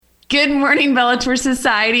Good morning, Bellator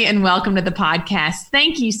Society, and welcome to the podcast.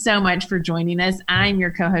 Thank you so much for joining us. I'm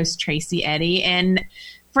your co-host, Tracy Eddy, and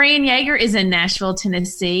Fran Yeager is in Nashville,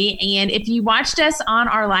 Tennessee. And if you watched us on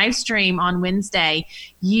our live stream on Wednesday,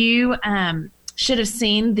 you should have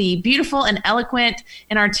seen the beautiful and eloquent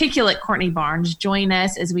and articulate Courtney Barnes join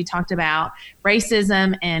us as we talked about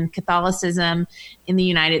racism and Catholicism in the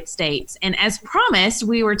United States. And as promised,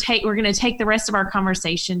 we're going to take the rest of our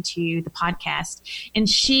conversation to the podcast. And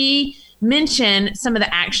she mentioned some of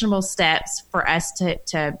the actionable steps for us to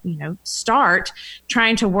start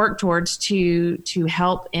trying to work towards to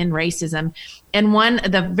help end racism. And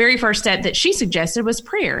the very first step that she suggested was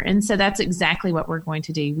prayer. And so that's exactly what we're going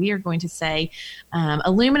to do. We are going to say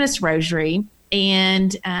a luminous rosary,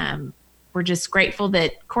 and we're just grateful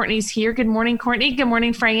that Courtney's here. Good morning, Courtney. Good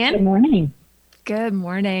morning, Fran. Good morning. Good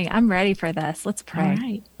morning. I'm ready for this. Let's pray. All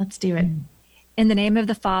right, let's do it. In the name of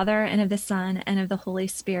the Father, and of the Son, and of the Holy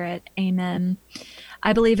Spirit. Amen.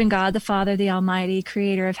 I believe in God, the Father, the Almighty,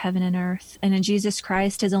 creator of heaven and earth, and in Jesus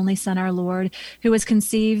Christ, his only Son, our Lord, who was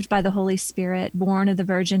conceived by the Holy Spirit, born of the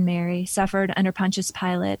Virgin Mary, suffered under Pontius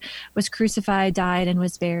Pilate, was crucified, died, and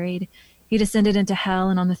was buried. He descended into hell,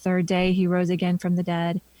 and on the third day he rose again from the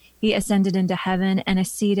dead. He ascended into heaven and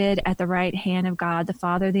is seated at the right hand of God, the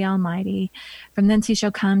Father, the Almighty. From thence he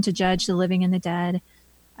shall come to judge the living and the dead.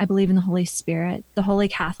 I believe in the Holy Spirit, the Holy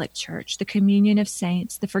Catholic Church, the communion of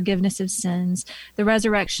saints, the forgiveness of sins, the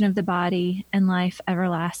resurrection of the body, and life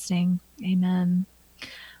everlasting. Amen.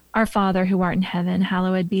 Our Father, who art in heaven,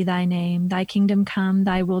 hallowed be thy name. Thy kingdom come,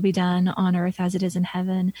 thy will be done on earth as it is in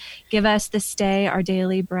heaven. Give us this day our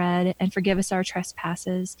daily bread, and forgive us our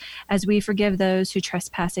trespasses, as we forgive those who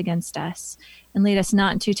trespass against us. And lead us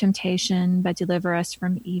not into temptation, but deliver us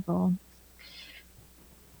from evil.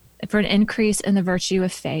 For an increase in the virtue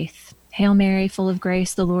of faith. Hail Mary, full of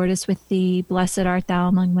grace, the Lord is with thee. Blessed art thou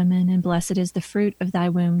among women, and blessed is the fruit of thy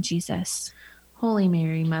womb, Jesus. Holy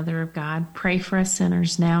Mary, Mother of God, pray for us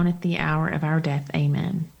sinners now and at the hour of our death.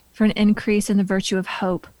 Amen. For an increase in the virtue of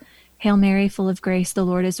hope. Hail Mary, full of grace, the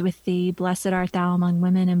Lord is with thee. Blessed art thou among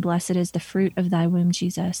women, and blessed is the fruit of thy womb,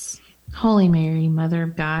 Jesus. Holy Mary, Mother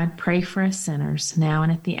of God, pray for us sinners now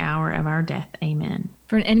and at the hour of our death. Amen.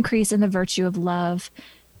 For an increase in the virtue of love.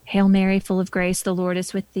 Hail Mary, full of grace, the Lord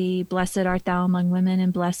is with thee. Blessed art thou among women,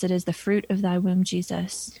 and blessed is the fruit of thy womb,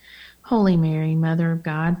 Jesus. Holy Mary, Mother of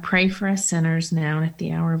God, pray for us sinners now and at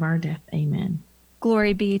the hour of our death. Amen.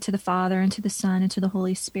 Glory be to the Father, and to the Son, and to the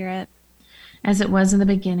Holy Spirit. As it was in the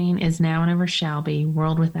beginning, is now, and ever shall be,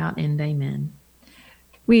 world without end. Amen.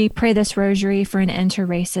 We pray this rosary for an end to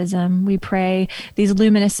racism. We pray these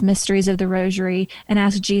luminous mysteries of the rosary and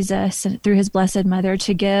ask Jesus, through his Blessed Mother,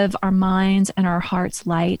 to give our minds and our hearts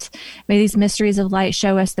light. May these mysteries of light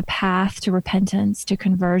show us the path to repentance, to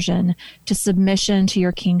conversion, to submission to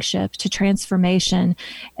your kingship, to transformation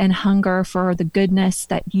and hunger for the goodness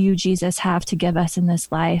that you, Jesus, have to give us in this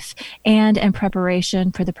life, and in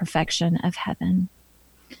preparation for the perfection of heaven.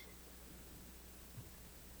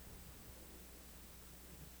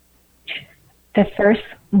 The first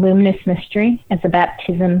luminous mystery is the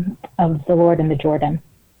baptism of the Lord in the Jordan.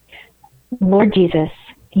 Lord Jesus,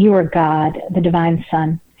 you are God, the divine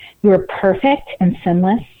Son. You are perfect and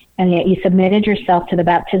sinless, and yet you submitted yourself to the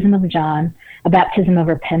baptism of John, a baptism of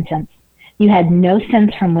repentance. You had no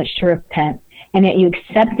sins from which to repent, and yet you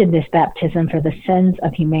accepted this baptism for the sins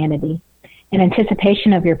of humanity. In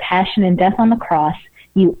anticipation of your passion and death on the cross,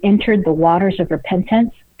 you entered the waters of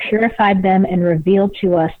repentance, purified them, and revealed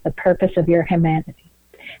to us the purpose of your humanity,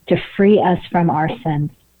 to free us from our sins.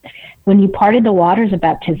 When you parted the waters of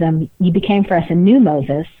baptism, you became for us a new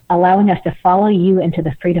Moses, allowing us to follow you into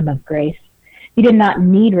the freedom of grace. You did not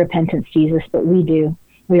need repentance, Jesus, but we do.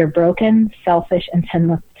 We are broken, selfish, and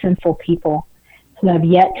sinful people who have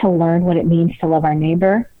yet to learn what it means to love our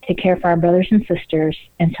neighbor, to care for our brothers and sisters,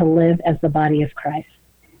 and to live as the body of Christ.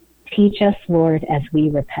 Teach us, Lord, as we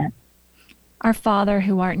repent. Our Father,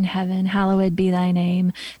 who art in heaven, hallowed be thy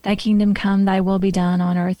name. Thy kingdom come, thy will be done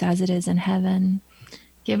on earth as it is in heaven.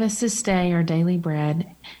 Give us this day our daily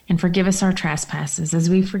bread, and forgive us our trespasses,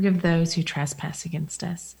 as we forgive those who trespass against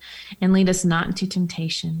us. And lead us not into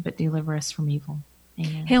temptation, but deliver us from evil.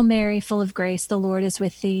 Amen. Hail Mary, full of grace, the Lord is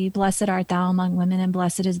with thee. Blessed art thou among women, and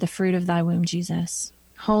blessed is the fruit of thy womb, Jesus.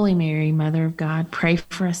 Holy Mary, Mother of God, pray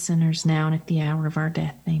for us sinners now and at the hour of our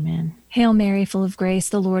death. Amen. Hail Mary, full of grace,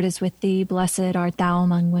 the Lord is with thee. Blessed art thou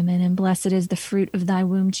among women, and blessed is the fruit of thy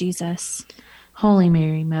womb, Jesus. Holy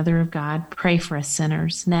Mary, Mother of God, pray for us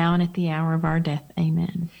sinners, now and at the hour of our death.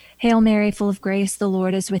 Amen. Hail Mary, full of grace, the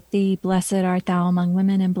Lord is with thee. Blessed art thou among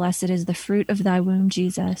women, and blessed is the fruit of thy womb,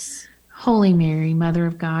 Jesus. Holy Mary, Mother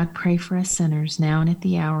of God, pray for us sinners, now and at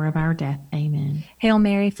the hour of our death. Amen. Hail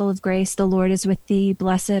Mary, full of grace, the Lord is with thee.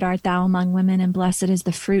 Blessed art thou among women, and blessed is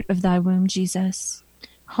the fruit of thy womb, Jesus.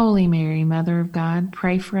 Holy Mary, Mother of God,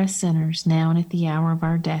 pray for us sinners, now and at the hour of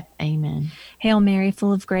our death. Amen. Hail Mary,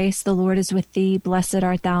 full of grace, the Lord is with thee. Blessed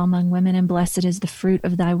art thou among women, and blessed is the fruit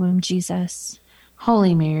of thy womb, Jesus.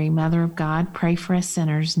 Holy Mary, Mother of God, pray for us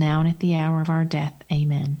sinners, now and at the hour of our death.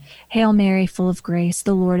 Amen. Hail Mary, full of grace,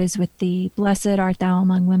 the Lord is with thee. Blessed art thou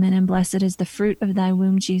among women, and blessed is the fruit of thy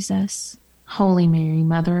womb, Jesus. Holy Mary,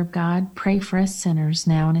 Mother of God, pray for us sinners,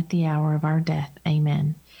 now and at the hour of our death.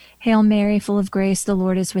 Amen. Hail Mary, full of grace, the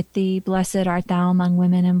Lord is with thee. Blessed art thou among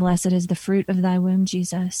women, and blessed is the fruit of thy womb,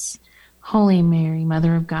 Jesus. Holy Mary,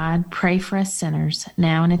 Mother of God, pray for us sinners,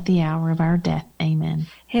 now and at the hour of our death. Amen.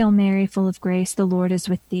 Hail Mary, full of grace, the Lord is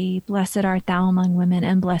with thee. Blessed art thou among women,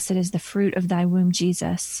 and blessed is the fruit of thy womb,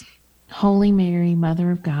 Jesus. Holy Mary,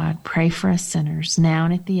 Mother of God, pray for us sinners, now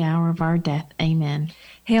and at the hour of our death. Amen.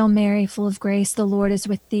 Hail Mary, full of grace, the Lord is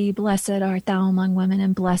with thee. Blessed art thou among women,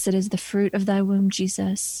 and blessed is the fruit of thy womb,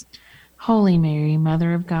 Jesus. Holy Mary,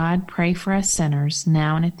 Mother of God, pray for us sinners,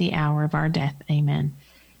 now and at the hour of our death. Amen.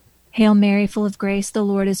 Hail Mary, full of grace, the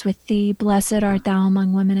Lord is with thee. Blessed art thou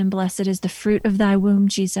among women, and blessed is the fruit of thy womb,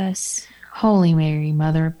 Jesus. Holy Mary,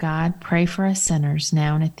 Mother of God, pray for us sinners,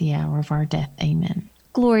 now and at the hour of our death. Amen.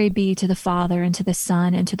 Glory be to the Father, and to the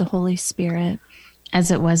Son, and to the Holy Spirit. As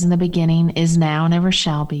it was in the beginning, is now, and ever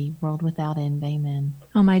shall be, world without end. Amen.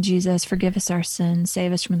 O my Jesus, forgive us our sins,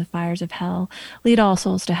 save us from the fires of hell. Lead all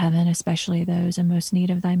souls to heaven, especially those in most need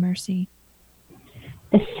of thy mercy.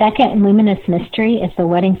 The second luminous mystery is the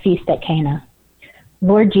wedding feast at Cana.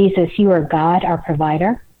 Lord Jesus, you are God, our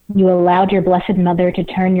provider. You allowed your Blessed Mother to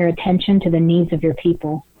turn your attention to the needs of your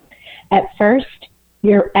people. At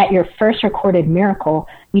your first recorded miracle,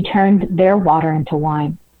 you turned their water into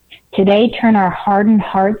wine. Today, turn our hardened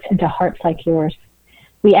hearts into hearts like yours.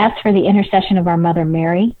 We ask for the intercession of our Mother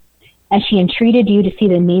Mary. As she entreated you to see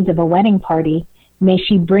the needs of a wedding party, may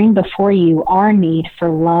she bring before you our need for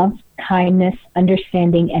love, kindness,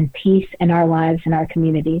 understanding, and peace in our lives and our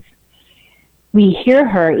communities. We hear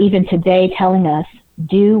her even today telling us,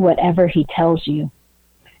 do whatever he tells you.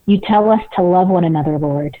 You tell us to love one another,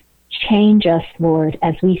 Lord. Change us, Lord,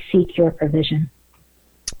 as we seek your provision.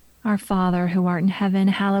 Our Father, who art in heaven,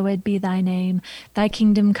 hallowed be thy name. Thy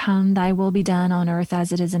kingdom come, thy will be done on earth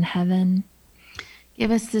as it is in heaven. Give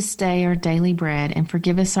us this day our daily bread, and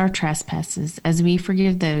forgive us our trespasses, as we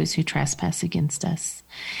forgive those who trespass against us.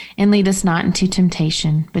 And lead us not into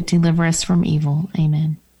temptation, but deliver us from evil.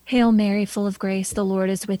 Amen. Hail Mary, full of grace, the Lord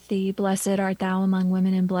is with thee. Blessed art thou among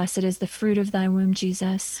women, and blessed is the fruit of thy womb,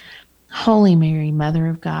 Jesus. Holy Mary, Mother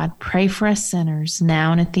of God, pray for us sinners,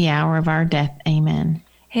 now and at the hour of our death. Amen.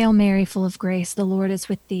 Hail Mary, full of grace, the Lord is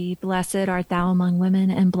with thee. Blessed art thou among women,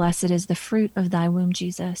 and blessed is the fruit of thy womb,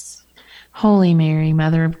 Jesus. Holy Mary,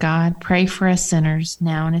 Mother of God, pray for us sinners,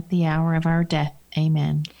 now and at the hour of our death.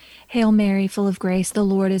 Amen. Hail Mary, full of grace, the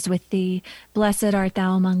Lord is with thee. Blessed art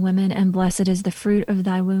thou among women, and blessed is the fruit of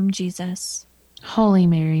thy womb, Jesus. Holy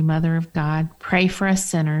Mary, Mother of God, pray for us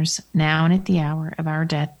sinners, now and at the hour of our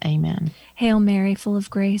death. Amen. Hail Mary, full of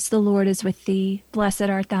grace, the Lord is with thee. Blessed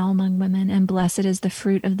art thou among women, and blessed is the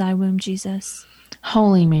fruit of thy womb, Jesus.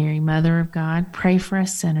 Holy Mary, Mother of God, pray for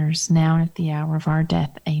us sinners, now and at the hour of our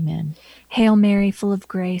death. Amen. Hail Mary, full of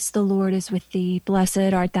grace, the Lord is with thee. Blessed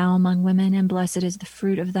art thou among women, and blessed is the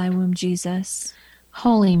fruit of thy womb, Jesus.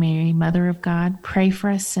 Holy Mary, Mother of God, pray for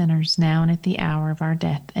us sinners, now and at the hour of our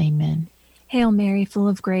death. Amen. Hail Mary, full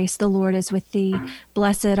of grace, the Lord is with thee.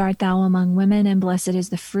 Blessed art thou among women, and blessed is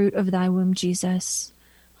the fruit of thy womb, Jesus.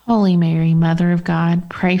 Holy Mary, Mother of God,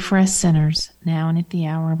 pray for us sinners, now and at the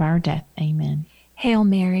hour of our death. Amen. Hail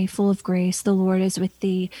Mary, full of grace, the Lord is with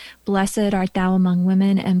thee. Blessed art thou among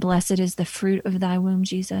women, and blessed is the fruit of thy womb,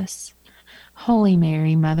 Jesus. Holy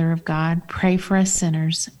Mary, Mother of God, pray for us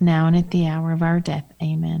sinners, now and at the hour of our death.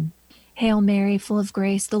 Amen. Hail Mary, full of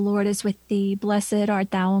grace, the Lord is with thee. Blessed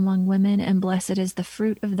art thou among women, and blessed is the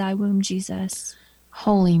fruit of thy womb, Jesus.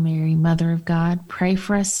 Holy Mary, Mother of God, pray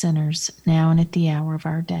for us sinners, now and at the hour of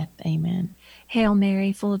our death. Amen. Hail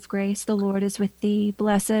Mary, full of grace, the Lord is with thee.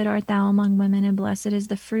 Blessed art thou among women, and blessed is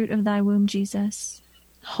the fruit of thy womb, Jesus.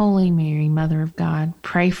 Holy Mary, Mother of God,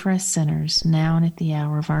 pray for us sinners, now and at the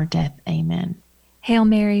hour of our death. Amen. Hail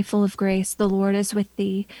Mary, full of grace, the Lord is with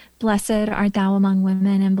thee. Blessed art thou among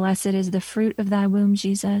women, and blessed is the fruit of thy womb,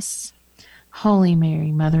 Jesus. Holy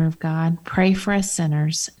Mary, Mother of God, pray for us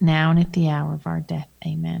sinners, now and at the hour of our death.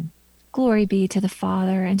 Amen. Glory be to the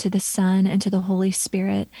Father, and to the Son, and to the Holy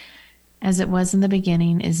Spirit. As it was in the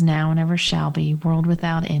beginning, is now, and ever shall be, world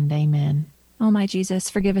without end. Amen. O my Jesus,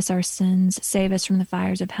 forgive us our sins, save us from the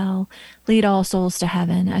fires of hell, lead all souls to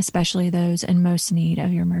heaven, especially those in most need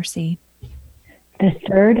of your mercy. The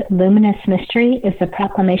third luminous mystery is the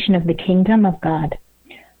proclamation of the kingdom of God.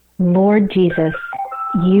 Lord Jesus,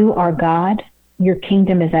 you are God, your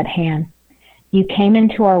kingdom is at hand. You came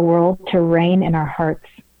into our world to reign in our hearts.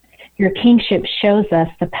 Your kingship shows us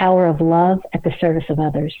the power of love at the service of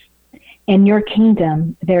others. In your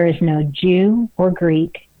kingdom, there is no Jew or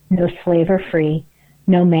Greek, no slave or free,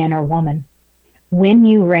 no man or woman. When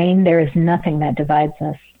you reign, there is nothing that divides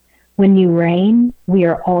us. When you reign, we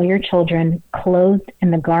are all your children, clothed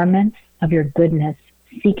in the garments of your goodness,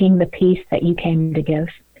 seeking the peace that you came to give.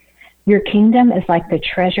 Your kingdom is like the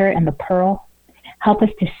treasure and the pearl. Help us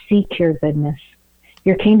to seek your goodness.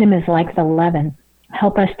 Your kingdom is like the leaven.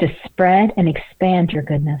 Help us to spread and expand your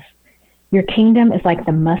goodness. Your kingdom is like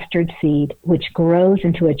the mustard seed, which grows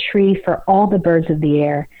into a tree for all the birds of the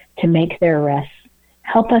air to make their rest.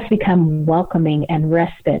 Help us become welcoming and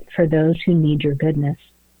respite for those who need your goodness.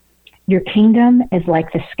 Your kingdom is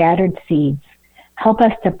like the scattered seeds. Help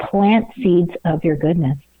us to plant seeds of your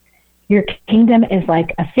goodness. Your kingdom is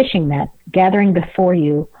like a fishing net, gathering before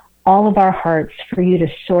you all of our hearts for you to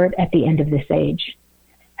sort at the end of this age.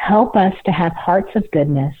 Help us to have hearts of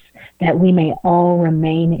goodness, that we may all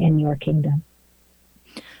remain in your kingdom.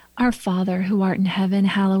 Our Father, who art in heaven,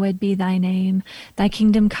 hallowed be thy name. Thy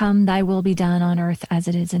kingdom come, thy will be done on earth as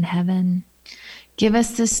it is in heaven. Give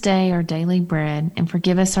us this day our daily bread, and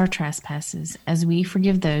forgive us our trespasses, as we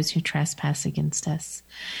forgive those who trespass against us.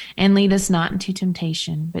 And lead us not into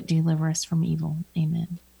temptation, but deliver us from evil.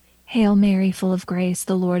 Amen. Hail Mary, full of grace,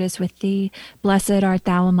 the Lord is with thee. Blessed art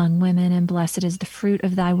thou among women, and blessed is the fruit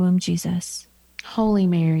of thy womb, Jesus. Holy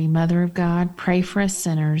Mary, Mother of God, pray for us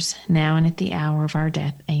sinners, now and at the hour of our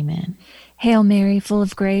death. Amen. Hail Mary, full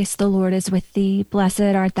of grace, the Lord is with thee. Blessed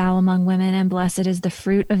art thou among women, and blessed is the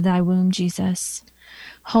fruit of thy womb, Jesus.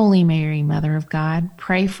 Holy Mary, Mother of God,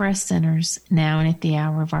 pray for us sinners, now and at the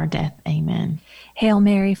hour of our death. Amen. Hail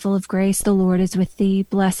Mary, full of grace, the Lord is with thee.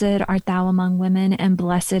 Blessed art thou among women, and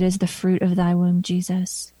blessed is the fruit of thy womb,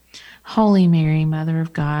 Jesus. Holy Mary, Mother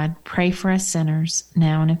of God, pray for us sinners,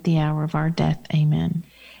 now and at the hour of our death. Amen.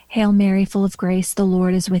 Hail Mary, full of grace, the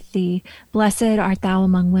Lord is with thee. Blessed art thou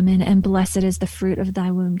among women, and blessed is the fruit of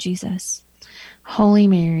thy womb, Jesus. Holy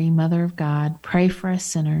Mary, Mother of God, pray for us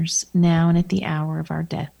sinners, now and at the hour of our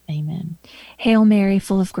death. Amen. Hail Mary,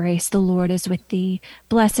 full of grace, the Lord is with thee.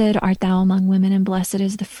 Blessed art thou among women, and blessed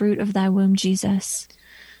is the fruit of thy womb, Jesus.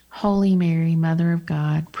 Holy Mary, Mother of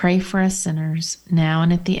God, pray for us sinners, now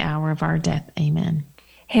and at the hour of our death. Amen.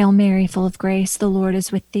 Hail Mary, full of grace, the Lord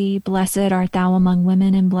is with thee. Blessed art thou among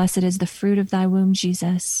women, and blessed is the fruit of thy womb,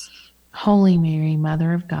 Jesus. Holy Mary,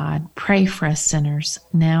 Mother of God, pray for us sinners,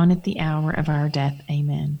 now and at the hour of our death.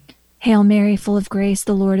 Amen. Hail Mary, full of grace,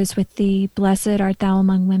 the Lord is with thee. Blessed art thou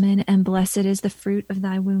among women, and blessed is the fruit of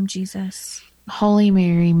thy womb, Jesus. Holy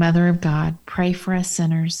Mary, Mother of God, pray for us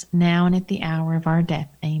sinners, now and at the hour of our death.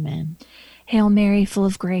 Amen. Hail Mary, full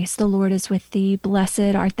of grace, the Lord is with thee.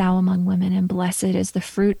 Blessed art thou among women, and blessed is the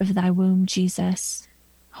fruit of thy womb, Jesus.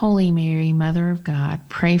 Holy Mary, Mother of God,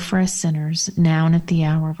 pray for us sinners, now and at the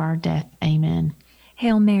hour of our death. Amen.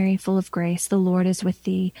 Hail Mary, full of grace, the Lord is with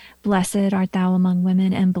thee. Blessed art thou among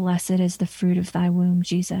women, and blessed is the fruit of thy womb,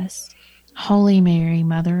 Jesus. Holy Mary,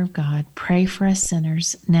 Mother of God, pray for us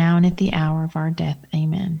sinners, now and at the hour of our death.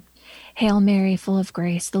 Amen. Hail Mary, full of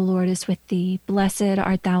grace, the Lord is with thee. Blessed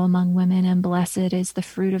art thou among women, and blessed is the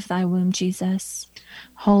fruit of thy womb, Jesus.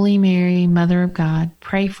 Holy Mary, Mother of God,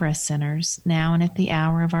 pray for us sinners, now and at the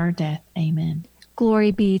hour of our death. Amen.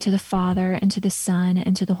 Glory be to the Father, and to the Son,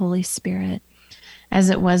 and to the Holy Spirit. As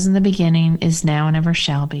it was in the beginning, is now, and ever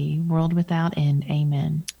shall be, world without end.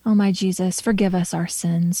 Amen. O my Jesus, forgive us our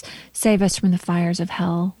sins, save us from the fires of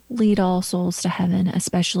hell, lead all souls to heaven,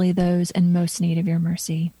 especially those in most need of your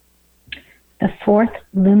mercy. The fourth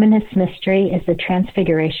luminous mystery is the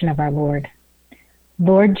transfiguration of our Lord.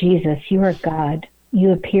 Lord Jesus, you are God.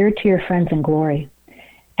 You appeared to your friends in glory.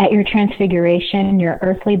 At your transfiguration, your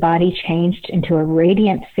earthly body changed into a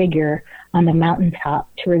radiant figure on the mountaintop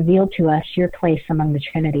to reveal to us your place among the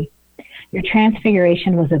Trinity. Your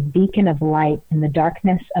transfiguration was a beacon of light in the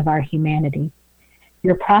darkness of our humanity.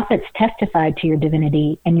 Your prophets testified to your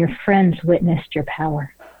divinity, and your friends witnessed your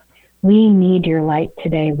power. We need your light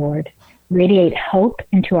today, Lord. Radiate hope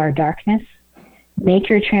into our darkness. Make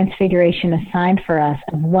your transfiguration a sign for us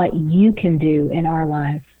of what you can do in our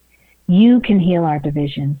lives. You can heal our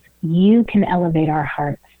divisions. You can elevate our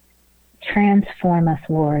hearts. Transform us,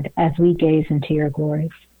 Lord, as we gaze into your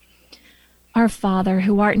glories. Our Father,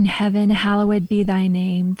 who art in heaven, hallowed be thy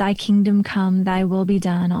name. Thy kingdom come, thy will be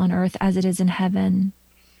done on earth as it is in heaven.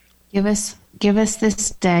 Give us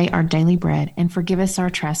this day our daily bread, and forgive us our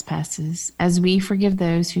trespasses, as we forgive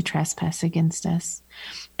those who trespass against us.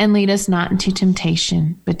 And lead us not into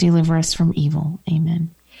temptation, but deliver us from evil.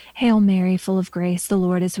 Amen. Hail Mary, full of grace, the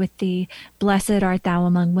Lord is with thee. Blessed art thou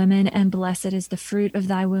among women, and blessed is the fruit of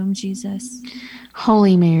thy womb, Jesus.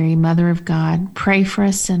 Holy Mary, Mother of God, pray for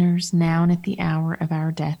us sinners, now and at the hour of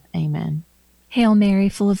our death. Amen. Hail Mary,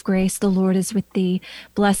 full of grace, the Lord is with thee.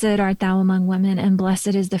 Blessed art thou among women, and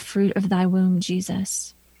blessed is the fruit of thy womb,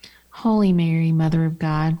 Jesus. Holy Mary, Mother of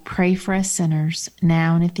God, pray for us sinners,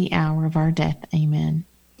 now and at the hour of our death. Amen.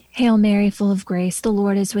 Hail Mary, full of grace, the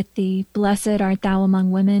Lord is with thee. Blessed art thou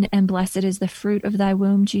among women, and blessed is the fruit of thy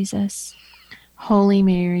womb, Jesus. Holy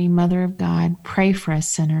Mary, Mother of God, pray for us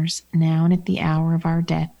sinners, now and at the hour of our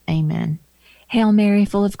death. Amen. Hail Mary,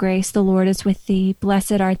 full of grace, the Lord is with thee.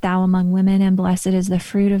 Blessed art thou among women, and blessed is the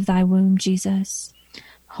fruit of thy womb, Jesus.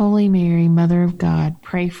 Holy Mary, Mother of God,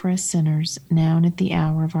 pray for us sinners, now and at the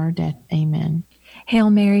hour of our death. Amen. Hail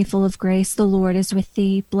Mary, full of grace, the Lord is with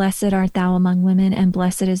thee. Blessed art thou among women, and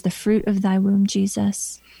blessed is the fruit of thy womb,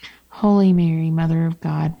 Jesus. Holy Mary, Mother of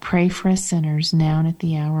God, pray for us sinners, now and at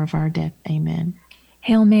the hour of our death. Amen.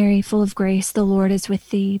 Hail Mary, full of grace, the Lord is with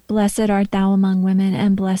thee. Blessed art thou among women,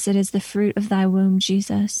 and blessed is the fruit of thy womb,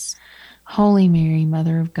 Jesus. Holy Mary,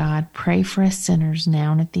 Mother of God, pray for us sinners,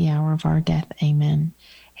 now and at the hour of our death. Amen.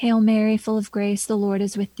 Hail Mary, full of grace, the Lord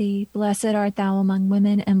is with thee. Blessed art thou among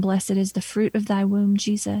women, and blessed is the fruit of thy womb,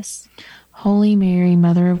 Jesus. Holy Mary,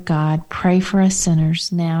 Mother of God, pray for us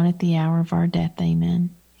sinners, now and at the hour of our death. Amen.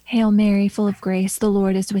 Hail Mary, full of grace, the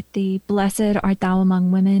Lord is with thee. Blessed art thou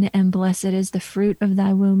among women, and blessed is the fruit of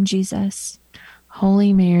thy womb, Jesus.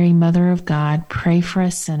 Holy Mary, Mother of God, pray for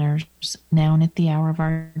us sinners, now and at the hour of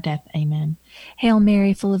our death. Amen. Hail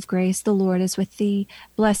Mary, full of grace, the Lord is with thee.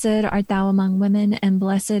 Blessed art thou among women, and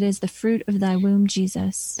blessed is the fruit of thy womb,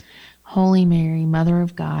 Jesus. Holy Mary, Mother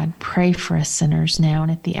of God, pray for us sinners, now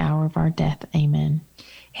and at the hour of our death. Amen.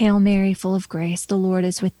 Hail Mary, full of grace, the Lord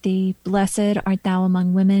is with thee. Blessed art thou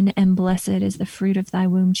among women, and blessed is the fruit of thy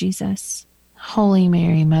womb, Jesus. Holy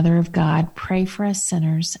Mary, Mother of God, pray for us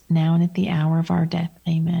sinners, now and at the hour of our death.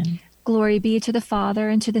 Amen. Glory be to the Father,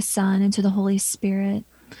 and to the Son, and to the Holy Spirit.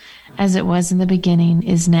 As it was in the beginning,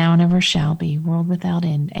 is now, and ever shall be, world without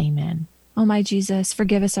end. Amen. O my Jesus,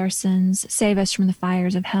 forgive us our sins, save us from the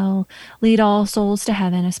fires of hell, lead all souls to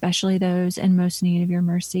heaven, especially those in most need of your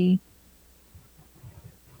mercy.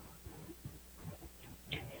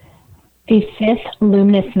 The fifth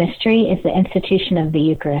luminous mystery is the institution of the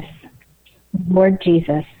Eucharist. Lord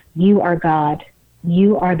Jesus, you are God.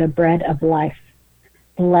 You are the bread of life.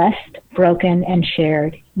 Blessed, broken, and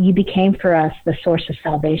shared, you became for us the source of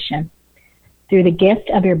salvation. Through the gift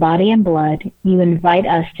of your body and blood, you invite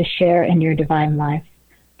us to share in your divine life.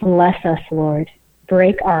 Bless us, Lord.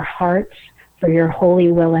 Break our hearts for your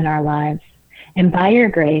holy will in our lives. And by your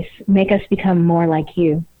grace, make us become more like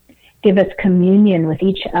you. Give us communion with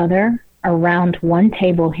each other around one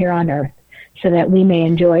table here on earth, so that we may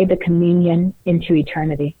enjoy the communion into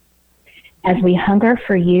eternity. As we hunger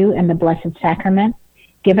for you and the Blessed Sacrament,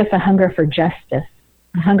 give us a hunger for justice,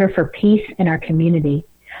 a hunger for peace in our community,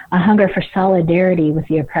 a hunger for solidarity with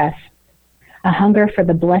the oppressed, a hunger for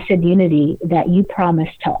the blessed unity that you promise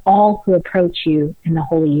to all who approach you in the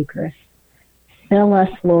Holy Eucharist. Fill us,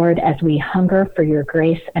 Lord, as we hunger for your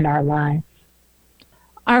grace in our lives.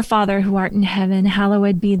 Our Father, who art in heaven,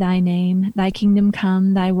 hallowed be thy name. Thy kingdom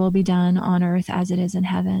come, thy will be done on earth as it is in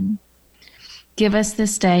heaven. Give us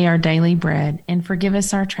this day our daily bread, and forgive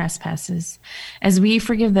us our trespasses, as we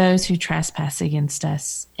forgive those who trespass against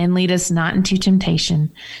us. And lead us not into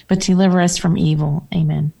temptation, but deliver us from evil.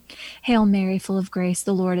 Amen. Hail Mary, full of grace,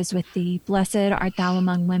 the Lord is with thee. Blessed art thou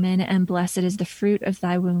among women, and blessed is the fruit of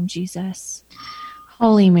thy womb, Jesus.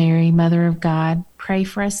 Holy Mary, Mother of God, pray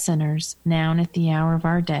for us sinners, now and at the hour of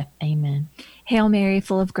our death. Amen. Hail Mary,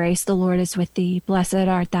 full of grace, the Lord is with thee. Blessed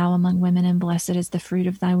art thou among women, and blessed is the fruit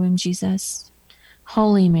of thy womb, Jesus.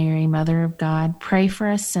 Holy Mary, Mother of God, pray for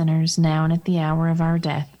us sinners, now and at the hour of our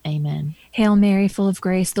death. Amen. Hail Mary, full of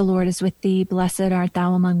grace, the Lord is with thee. Blessed art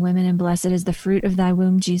thou among women, and blessed is the fruit of thy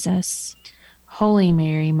womb, Jesus. Holy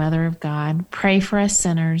Mary, Mother of God, pray for us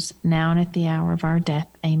sinners, now and at the hour of our death.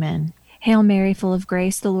 Amen. Hail Mary, full of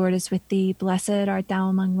grace, the Lord is with thee. Blessed art thou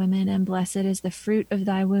among women, and blessed is the fruit of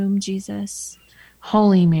thy womb, Jesus.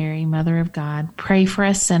 Holy Mary, Mother of God, pray for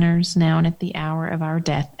us sinners, now and at the hour of our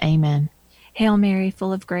death. Amen. Hail Mary,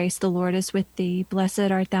 full of grace, the Lord is with thee.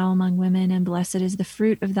 Blessed art thou among women, and blessed is the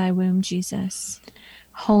fruit of thy womb, Jesus.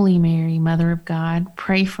 Holy Mary, Mother of God,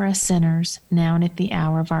 pray for us sinners, now and at the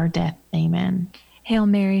hour of our death. Amen. Hail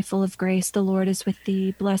Mary, full of grace, the Lord is with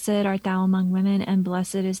thee. Blessed art thou among women, and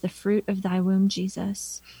blessed is the fruit of thy womb,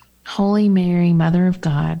 Jesus. Holy Mary, Mother of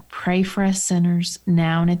God, pray for us sinners,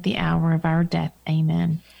 now and at the hour of our death.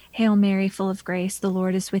 Amen. Hail Mary, full of grace, the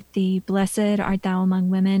Lord is with thee. Blessed art thou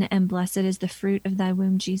among women, and blessed is the fruit of thy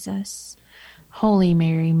womb, Jesus. Holy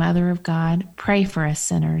Mary, Mother of God, pray for us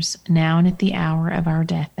sinners, now and at the hour of our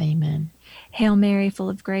death. Amen. Hail Mary, full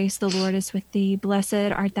of grace, the Lord is with thee. Blessed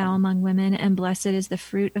art thou among women, and blessed is the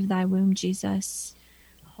fruit of thy womb, Jesus.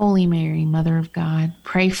 Holy Mary, Mother of God,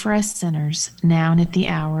 pray for us sinners, now and at the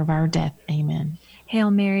hour of our death. Amen. Hail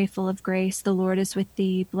Mary, full of grace, the Lord is with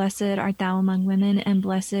thee. Blessed art thou among women, and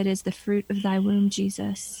blessed is the fruit of thy womb,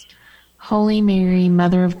 Jesus. Holy Mary,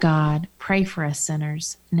 Mother of God, pray for us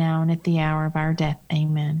sinners, now and at the hour of our death.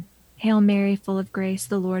 Amen. Hail Mary, full of grace,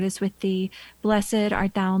 the Lord is with thee. Blessed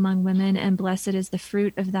art thou among women, and blessed is the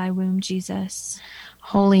fruit of thy womb, Jesus.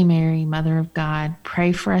 Holy Mary, Mother of God,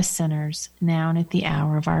 pray for us sinners, now and at the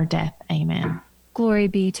hour of our death. Amen. Glory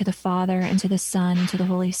be to the Father, and to the Son, and to the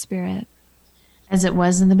Holy Spirit. As it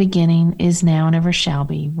was in the beginning, is now, and ever shall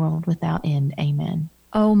be, world without end. Amen.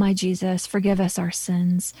 O my Jesus, forgive us our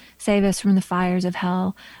sins. Save us from the fires of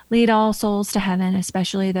hell. Lead all souls to heaven,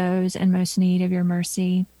 especially those in most need of your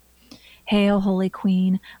mercy. Hail, Holy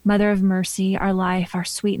Queen, Mother of Mercy, our life, our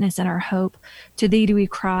sweetness, and our hope. To thee do we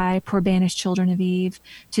cry, poor banished children of Eve.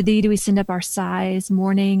 To thee do we send up our sighs,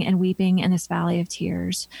 mourning and weeping in this valley of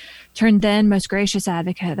tears. Turn then, most gracious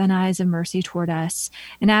Advocate, thine eyes of mercy toward us,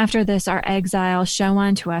 and after this our exile, show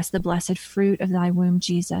unto us the blessed fruit of thy womb,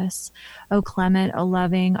 Jesus. O clement, O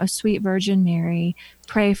loving, O sweet Virgin Mary,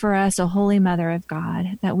 pray for us, O Holy Mother of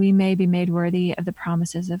God, that we may be made worthy of the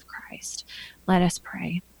promises of Christ. Let us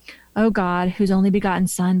pray. O God, whose only begotten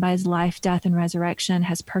Son, by his life, death, and resurrection,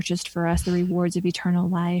 has purchased for us the rewards of eternal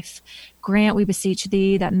life, grant, we beseech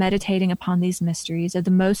thee, that meditating upon these mysteries of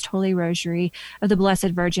the most holy rosary of the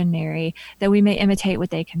Blessed Virgin Mary, that we may imitate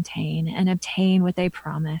what they contain and obtain what they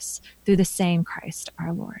promise, through the same Christ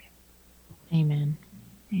our Lord. Amen.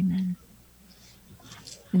 Amen.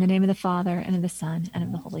 In the name of the Father, and of the Son, and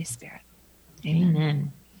of the Holy Spirit.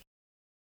 Amen.